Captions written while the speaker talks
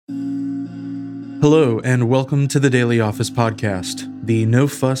Hello, and welcome to the Daily Office Podcast, the No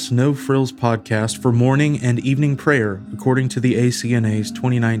Fuss, No Frills podcast for morning and evening prayer, according to the ACNA's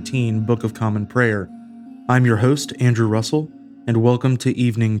 2019 Book of Common Prayer. I'm your host, Andrew Russell, and welcome to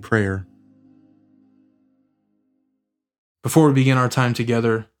evening prayer. Before we begin our time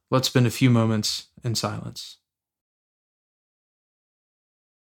together, let's spend a few moments in silence.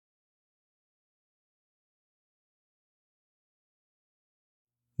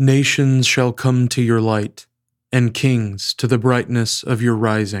 Nations shall come to your light, and kings to the brightness of your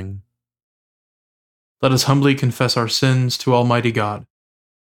rising. Let us humbly confess our sins to Almighty God.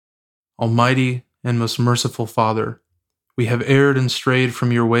 Almighty and most merciful Father, we have erred and strayed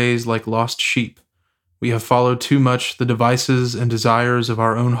from your ways like lost sheep. We have followed too much the devices and desires of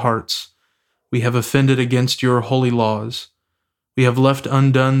our own hearts. We have offended against your holy laws. We have left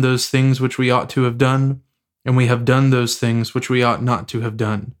undone those things which we ought to have done, and we have done those things which we ought not to have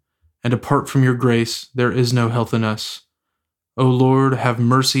done. And apart from your grace, there is no health in us. O Lord, have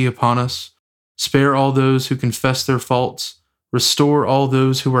mercy upon us. Spare all those who confess their faults. Restore all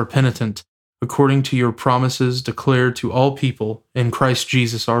those who are penitent, according to your promises declared to all people in Christ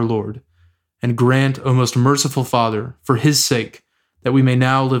Jesus our Lord. And grant, O most merciful Father, for his sake, that we may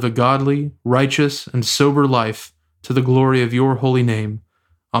now live a godly, righteous, and sober life to the glory of your holy name.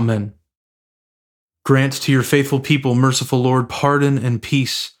 Amen. Grant to your faithful people, merciful Lord, pardon and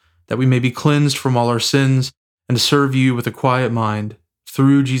peace, that we may be cleansed from all our sins and serve you with a quiet mind,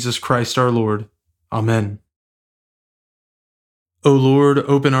 through Jesus Christ our Lord. Amen. O Lord,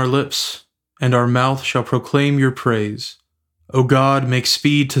 open our lips, and our mouth shall proclaim your praise. O God, make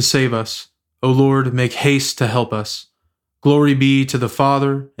speed to save us. O Lord, make haste to help us. Glory be to the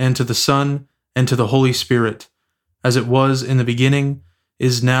Father, and to the Son, and to the Holy Spirit, as it was in the beginning,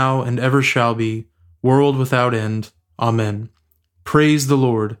 is now, and ever shall be, world without end. Amen. Praise the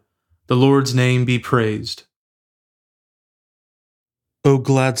Lord. The Lord's name be praised. O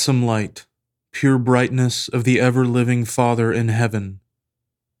gladsome light, pure brightness of the ever-living Father in heaven,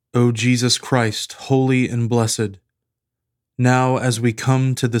 O Jesus Christ, holy and blessed, now as we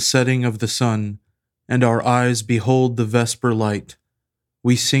come to the setting of the sun, and our eyes behold the vesper light,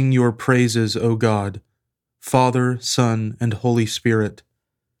 we sing your praises, O God, Father, Son, and Holy Spirit.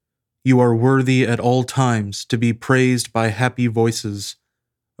 You are worthy at all times to be praised by happy voices,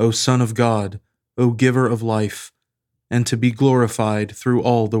 O Son of God, O Giver of life, and to be glorified through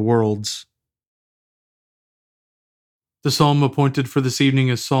all the worlds. The psalm appointed for this evening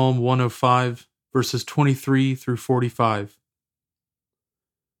is Psalm 105, verses 23 through 45.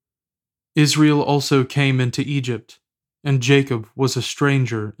 Israel also came into Egypt, and Jacob was a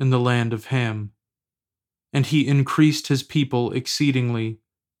stranger in the land of Ham. And he increased his people exceedingly,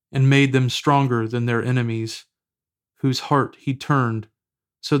 and made them stronger than their enemies, whose heart he turned,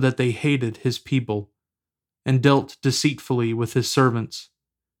 so that they hated his people, and dealt deceitfully with his servants.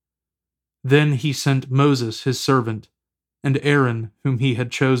 Then he sent Moses his servant, and Aaron whom he had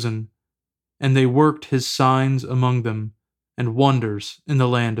chosen, and they worked his signs among them, and wonders in the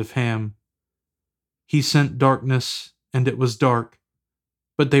land of Ham. He sent darkness, and it was dark,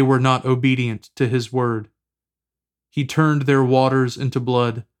 but they were not obedient to his word. He turned their waters into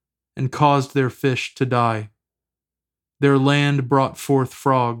blood, and caused their fish to die. Their land brought forth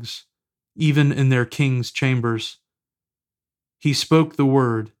frogs, even in their king's chambers. He spoke the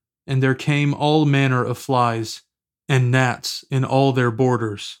word, and there came all manner of flies, and gnats in all their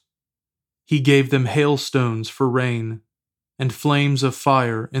borders. He gave them hailstones for rain, and flames of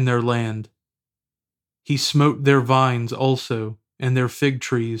fire in their land. He smote their vines also, and their fig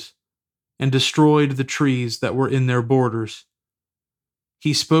trees, and destroyed the trees that were in their borders.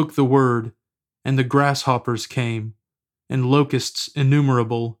 He spoke the word, and the grasshoppers came, and locusts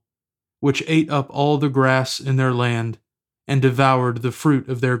innumerable, which ate up all the grass in their land, and devoured the fruit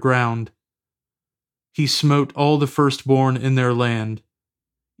of their ground. He smote all the firstborn in their land,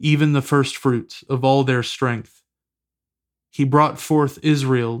 even the firstfruits of all their strength. He brought forth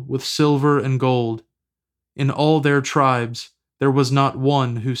Israel with silver and gold. In all their tribes there was not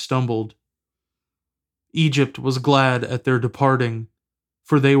one who stumbled. Egypt was glad at their departing,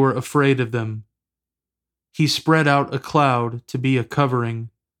 for they were afraid of them. He spread out a cloud to be a covering,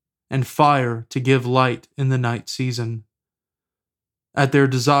 and fire to give light in the night season. At their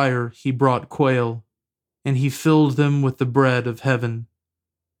desire he brought quail, and he filled them with the bread of heaven.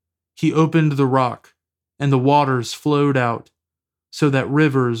 He opened the rock, and the waters flowed out, so that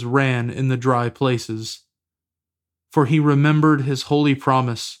rivers ran in the dry places. For he remembered his holy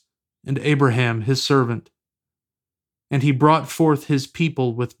promise, and Abraham his servant. And he brought forth his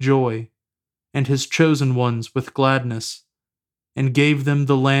people with joy, and his chosen ones with gladness, and gave them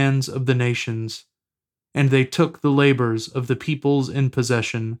the lands of the nations, And they took the labors of the peoples in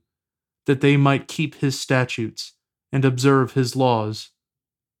possession, that they might keep his statutes and observe his laws.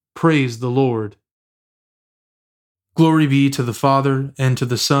 Praise the Lord. Glory be to the Father, and to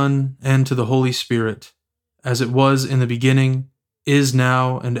the Son, and to the Holy Spirit, as it was in the beginning, is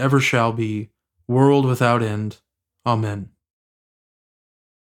now, and ever shall be, world without end. Amen.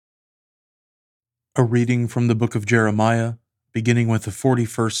 A reading from the book of Jeremiah, beginning with the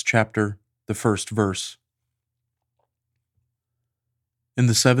 41st chapter, the first verse. In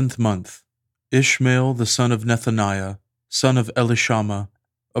the 7th month, Ishmael the son of Nethaniah, son of Elishama,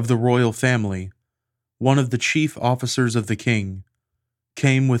 of the royal family, one of the chief officers of the king,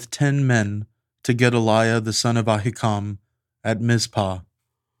 came with 10 men to Gedaliah the son of Ahikam at Mizpah.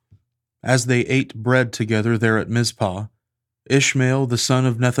 As they ate bread together there at Mizpah, Ishmael the son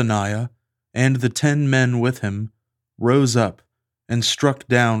of Nethaniah and the 10 men with him rose up and struck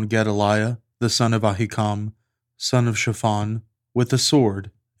down Gedaliah the son of Ahikam, son of Shaphan, with a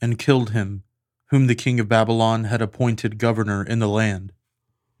sword, and killed him, whom the king of Babylon had appointed governor in the land.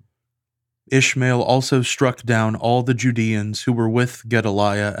 Ishmael also struck down all the Judeans who were with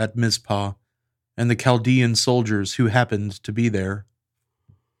Gedaliah at Mizpah, and the Chaldean soldiers who happened to be there.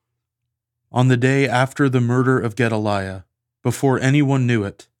 On the day after the murder of Gedaliah, before anyone knew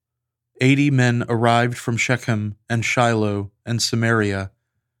it, 80 men arrived from Shechem and Shiloh and Samaria,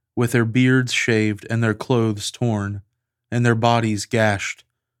 with their beards shaved and their clothes torn, and their bodies gashed,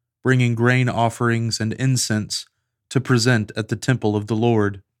 bringing grain offerings and incense to present at the temple of the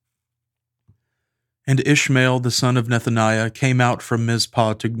Lord. And Ishmael the son of Nethaniah came out from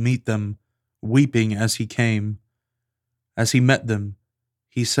Mizpah to meet them, weeping as he came. As he met them,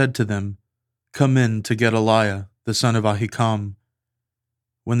 he said to them, "Come in to Gedaliah the son of Ahikam."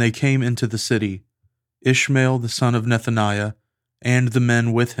 When they came into the city, Ishmael the son of Nethaniah and the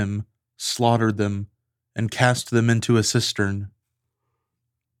men with him slaughtered them and cast them into a cistern.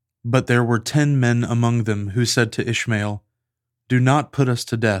 But there were 10 men among them who said to Ishmael, "Do not put us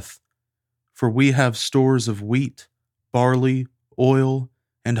to death, for we have stores of wheat, barley, oil,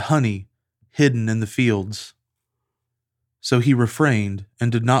 and honey hidden in the fields." So he refrained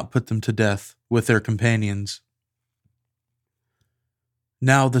and did not put them to death with their companions.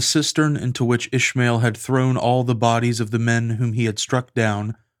 Now the cistern into which Ishmael had thrown all the bodies of the men whom he had struck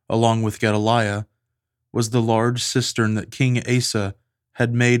down, along with Gedaliah, was the large cistern that King Asa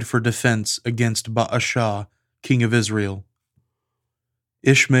had made for defense against Baasha, king of Israel.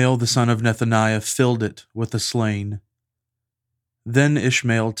 Ishmael the son of Nethaniah filled it with the slain. Then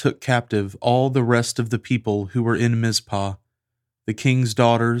Ishmael took captive all the rest of the people who were in Mizpah, the king's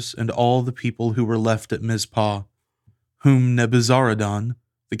daughters and all the people who were left at Mizpah, whom Nebuzaradan,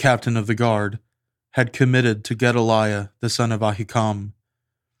 the captain of the guard, had committed to Gedaliah the son of Ahikam.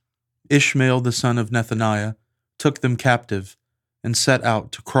 Ishmael the son of Nethaniah took them captive and set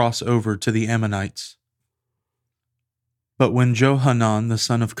out to cross over to the Ammonites. But when Johanan the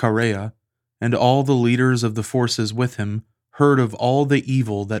son of Kareah and all the leaders of the forces with him heard of all the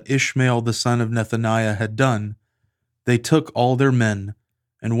evil that Ishmael the son of Nethaniah had done, they took all their men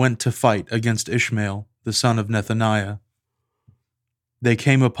and went to fight against Ishmael the son of Nethaniah. They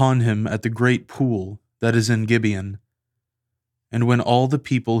came upon him at the great pool that is in Gibeon. And when all the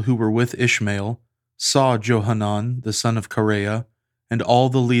people who were with Ishmael saw Johanan the son of Kareah and all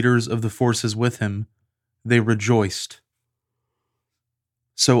the leaders of the forces with him, they rejoiced.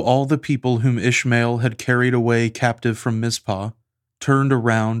 So all the people whom Ishmael had carried away captive from Mizpah turned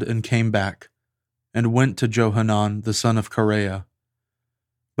around and came back, and went to Johanan the son of Kareah.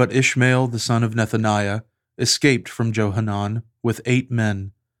 But Ishmael the son of Nethaniah escaped from Johanan with 8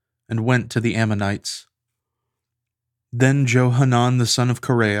 men, and went to the Ammonites. Then Johanan the son of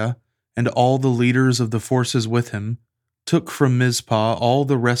Kareah and all the leaders of the forces with him took from Mizpah all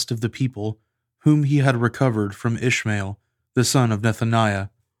the rest of the people whom he had recovered from Ishmael the son of Nethaniah,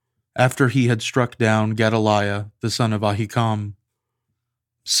 after he had struck down Gedaliah the son of Ahikam,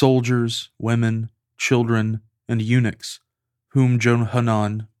 soldiers, women, children, and eunuchs, whom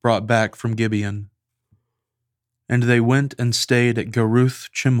Johanan brought back from Gibeon. And they went and stayed at Geruth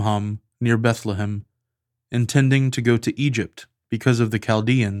Chimham near Bethlehem, intending to go to Egypt because of the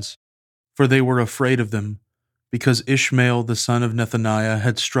Chaldeans, for they were afraid of them, because Ishmael the son of Nethaniah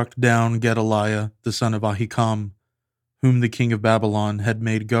had struck down Gedaliah the son of Ahikam, whom the king of Babylon had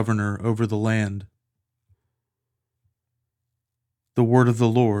made governor over the land. The word of the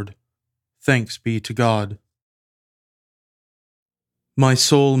Lord. Thanks be to God. My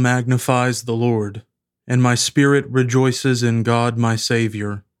soul magnifies the Lord, and my spirit rejoices in God my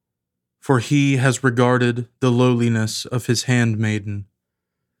Savior, for he has regarded the lowliness of his handmaiden.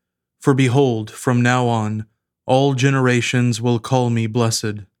 For behold, from now on, all generations will call me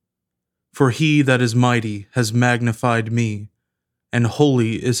blessed. For he that is mighty has magnified me, and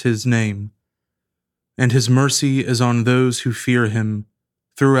holy is his name. And his mercy is on those who fear him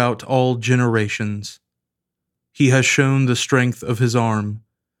throughout all generations. He has shown the strength of his arm.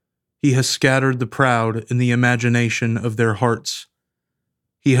 He has scattered the proud in the imagination of their hearts.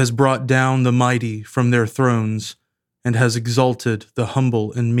 He has brought down the mighty from their thrones, and has exalted the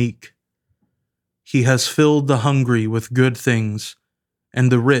humble and meek. He has filled the hungry with good things,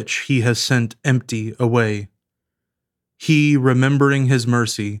 and the rich he has sent empty away. He, remembering his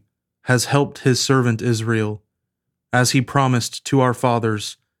mercy, has helped his servant Israel, as he promised to our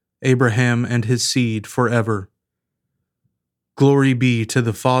fathers, Abraham and his seed forever. Glory be to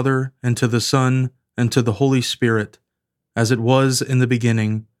the Father, and to the Son, and to the Holy Spirit, as it was in the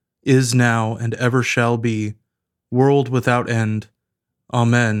beginning, is now, and ever shall be, world without end.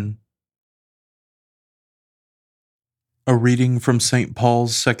 Amen. A reading from St.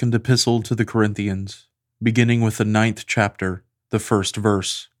 Paul's second epistle to the Corinthians, beginning with the 9th chapter, the first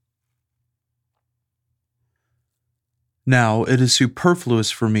verse. Now it is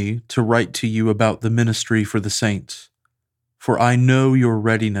superfluous for me to write to you about the ministry for the saints, for I know your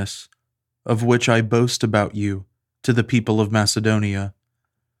readiness, of which I boast about you to the people of Macedonia,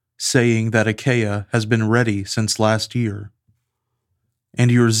 saying that Achaia has been ready since last year, and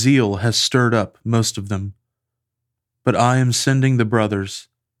your zeal has stirred up most of them. But I am sending the brothers,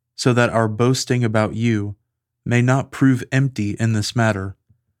 so that our boasting about you may not prove empty in this matter,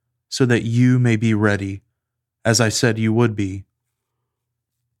 so that you may be ready, as I said you would be.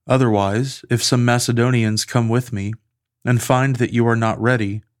 Otherwise, if some Macedonians come with me, and find that you are not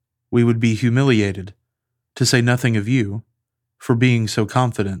ready, we would be humiliated, to say nothing of you, for being so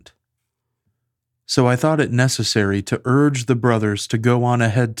confident. So I thought it necessary to urge the brothers to go on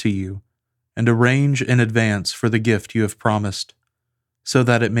ahead to you, and arrange in advance for the gift you have promised, so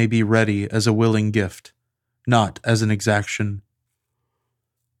that it may be ready as a willing gift, not as an exaction.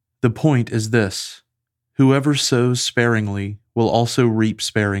 The point is this: whoever sows sparingly will also reap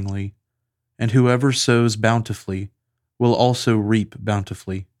sparingly, and whoever sows bountifully will also reap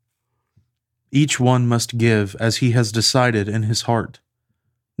bountifully. Each one must give as he has decided in his heart,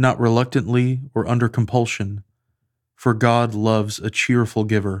 not reluctantly or under compulsion, for God loves a cheerful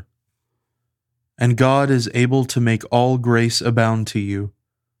giver. And God is able to make all grace abound to you,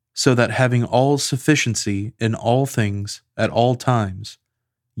 so that having all sufficiency in all things at all times,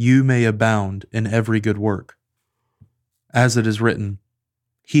 you may abound in every good work. As it is written,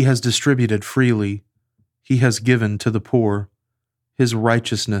 He has distributed freely, He has given to the poor, His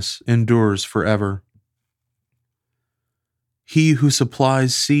righteousness endures forever. He who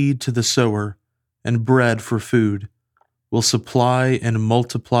supplies seed to the sower and bread for food will supply and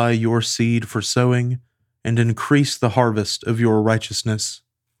multiply your seed for sowing and increase the harvest of your righteousness.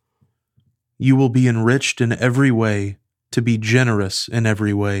 You will be enriched in every way to be generous in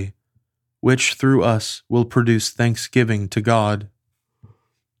every way, which through us will produce thanksgiving to God.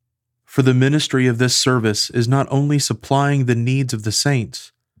 For the ministry of this service is not only supplying the needs of the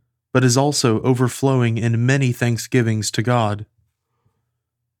saints, but is also overflowing in many thanksgivings to God.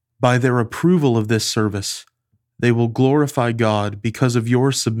 By their approval of this service, they will glorify God because of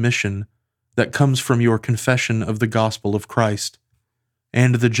your submission that comes from your confession of the gospel of Christ,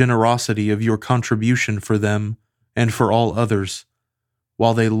 and the generosity of your contribution for them and for all others,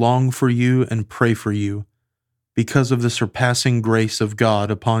 while they long for you and pray for you, because of the surpassing grace of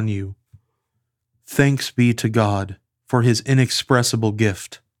God upon you. Thanks be to God for His inexpressible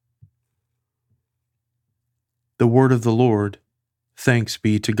gift. The word of the Lord. Thanks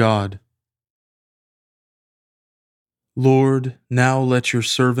be to God. Lord, now let your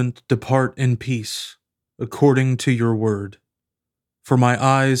servant depart in peace, according to your word. For my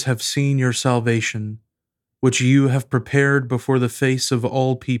eyes have seen your salvation, which you have prepared before the face of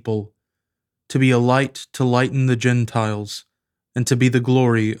all people, to be a light to lighten the Gentiles, and to be the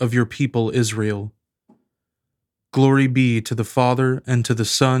glory of your people Israel. Glory be to the Father, and to the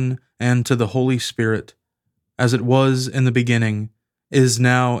Son, and to the Holy Spirit, as it was in the beginning, is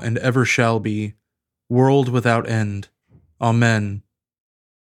now, and ever shall be, world without end. Amen.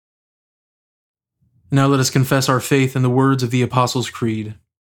 Now let us confess our faith in the words of the Apostles' Creed.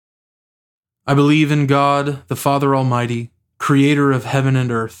 I believe in God, the Father Almighty, creator of heaven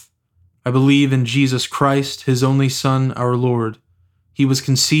and earth. I believe in Jesus Christ, His only Son, our Lord. He was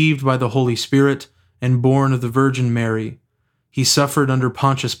conceived by the Holy Spirit and born of the Virgin Mary. He suffered under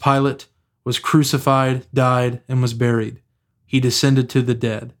Pontius Pilate, was crucified, died, and was buried. He descended to the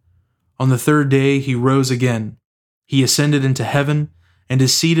dead. On the third day He rose again. He ascended into heaven and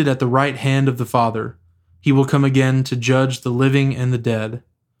is seated at the right hand of the Father. He will come again to judge the living and the dead.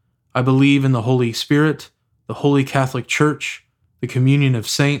 I believe in the Holy Spirit, the Holy Catholic Church, the communion of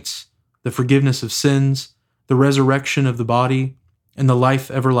saints, the forgiveness of sins, the resurrection of the body, and the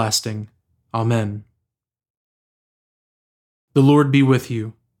life everlasting. Amen. The Lord be with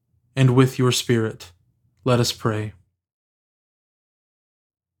you, and with your spirit. Let us pray.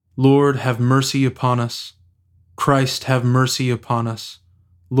 Lord, have mercy upon us. Christ, have mercy upon us.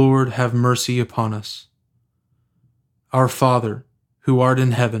 Lord, have mercy upon us. Our Father, who art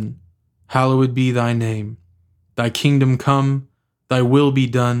in heaven, hallowed be thy name. Thy kingdom come, thy will be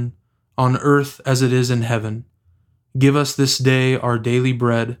done, on earth as it is in heaven. Give us this day our daily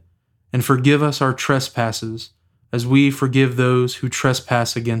bread, and forgive us our trespasses, as we forgive those who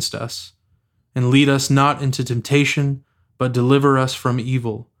trespass against us. And lead us not into temptation, but deliver us from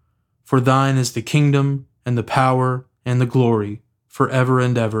evil. For thine is the kingdom, and the power, and the glory, forever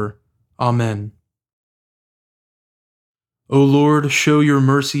and ever. Amen. O Lord, show your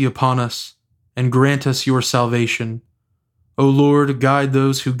mercy upon us, and grant us your salvation. O Lord, guide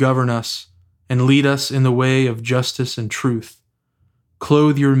those who govern us, and lead us in the way of justice and truth.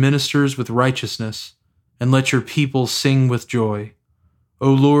 Clothe your ministers with righteousness, and let your people sing with joy.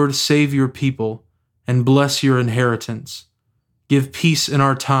 O Lord, save your people, and bless your inheritance. Give peace in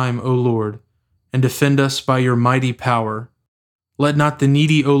our time, O Lord, and defend us by your mighty power. Let not the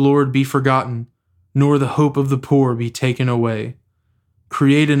needy, O Lord, be forgotten, nor the hope of the poor be taken away.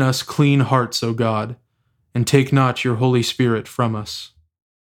 Create in us clean hearts, O God, and take not your Holy Spirit from us.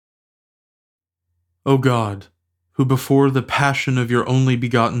 O God, who before the passion of your only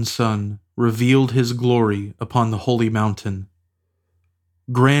begotten Son revealed his glory upon the holy mountain,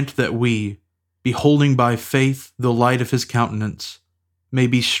 grant that we, beholding by faith the light of his countenance, may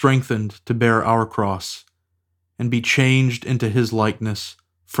be strengthened to bear our cross, and be changed into his likeness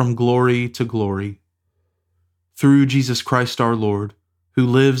from glory to glory. Through Jesus Christ our Lord, who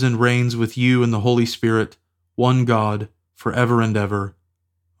lives and reigns with you in the Holy Spirit, one God, forever and ever.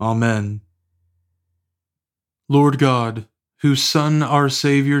 Amen. Lord God, whose Son, our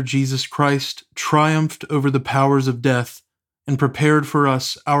Savior, Jesus Christ, triumphed over the powers of death and prepared for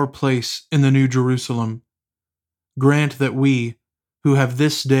us our place in the New Jerusalem, grant that we, who have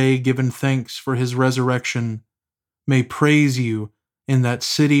this day given thanks for his resurrection, may praise you in that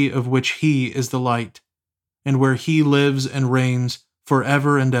city of which he is the light, and where he lives and reigns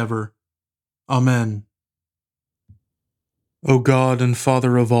forever and ever. Amen. O God and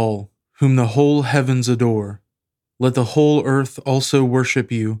Father of all, whom the whole heavens adore, let the whole earth also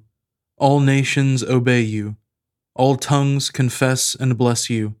worship you, all nations obey you, all tongues confess and bless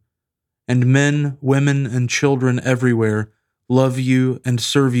you, and men, women, and children everywhere love you and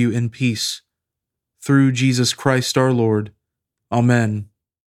serve you in peace. Through Jesus Christ our Lord. Amen.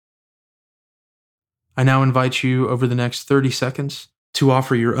 I now invite you over the next 30 seconds to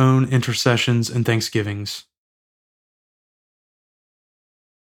offer your own intercessions and thanksgivings.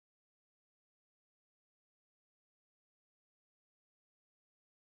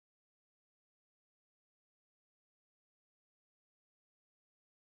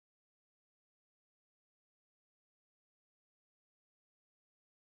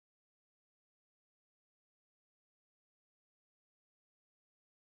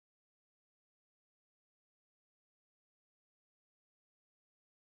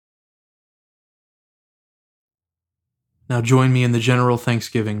 Now join me in the general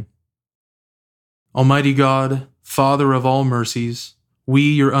thanksgiving. Almighty God, Father of all mercies, we,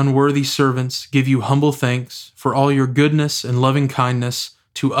 your unworthy servants, give you humble thanks for all your goodness and loving kindness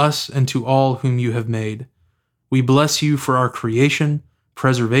to us and to all whom you have made. We bless you for our creation,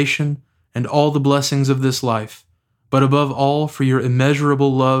 preservation, and all the blessings of this life, but above all for your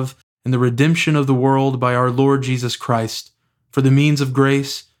immeasurable love and the redemption of the world by our Lord Jesus Christ, for the means of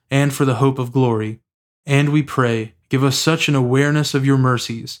grace and for the hope of glory. And we pray, give us such an awareness of your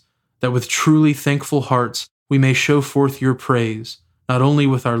mercies, that with truly thankful hearts we may show forth your praise, not only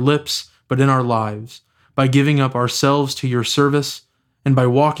with our lips, but in our lives, by giving up ourselves to your service, and by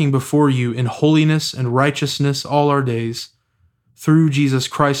walking before you in holiness and righteousness all our days. Through Jesus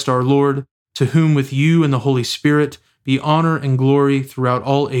Christ our Lord, to whom with you and the Holy Spirit be honor and glory throughout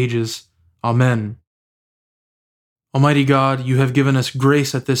all ages. Amen. Almighty God, you have given us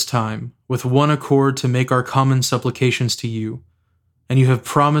grace at this time, with one accord to make our common supplications to you. And you have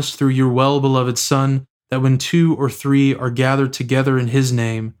promised through your well-beloved Son that when 2 or 3 are gathered together in his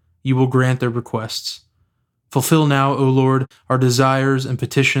name, you will grant their requests. Fulfill now, O Lord, our desires and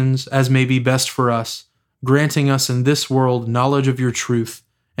petitions as may be best for us, granting us in this world knowledge of your truth,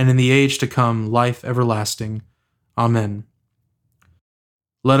 and in the age to come life everlasting. Amen.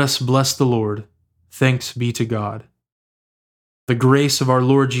 Let us bless the Lord. Thanks be to God. The grace of our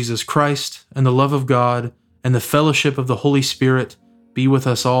Lord Jesus Christ, and the love of God, and the fellowship of the Holy Spirit be with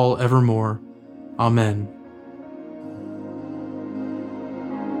us all evermore. Amen.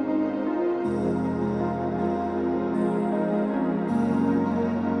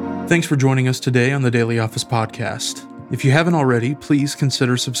 Thanks for joining us today on the Daily Office Podcast. If you haven't already, please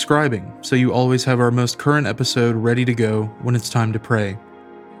consider subscribing so you always have our most current episode ready to go when it's time to pray.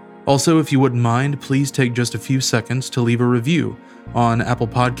 Also, if you wouldn't mind, please take just a few seconds to leave a review on Apple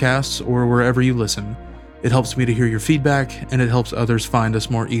Podcasts or wherever you listen. It helps me to hear your feedback, and it helps others find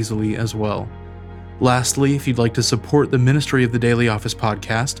us more easily as well. Lastly, if you'd like to support the ministry of the Daily Office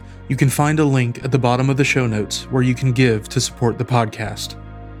Podcast, you can find a link at the bottom of the show notes where you can give to support the podcast.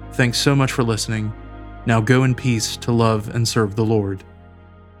 Thanks so much for listening. Now go in peace to love and serve the Lord.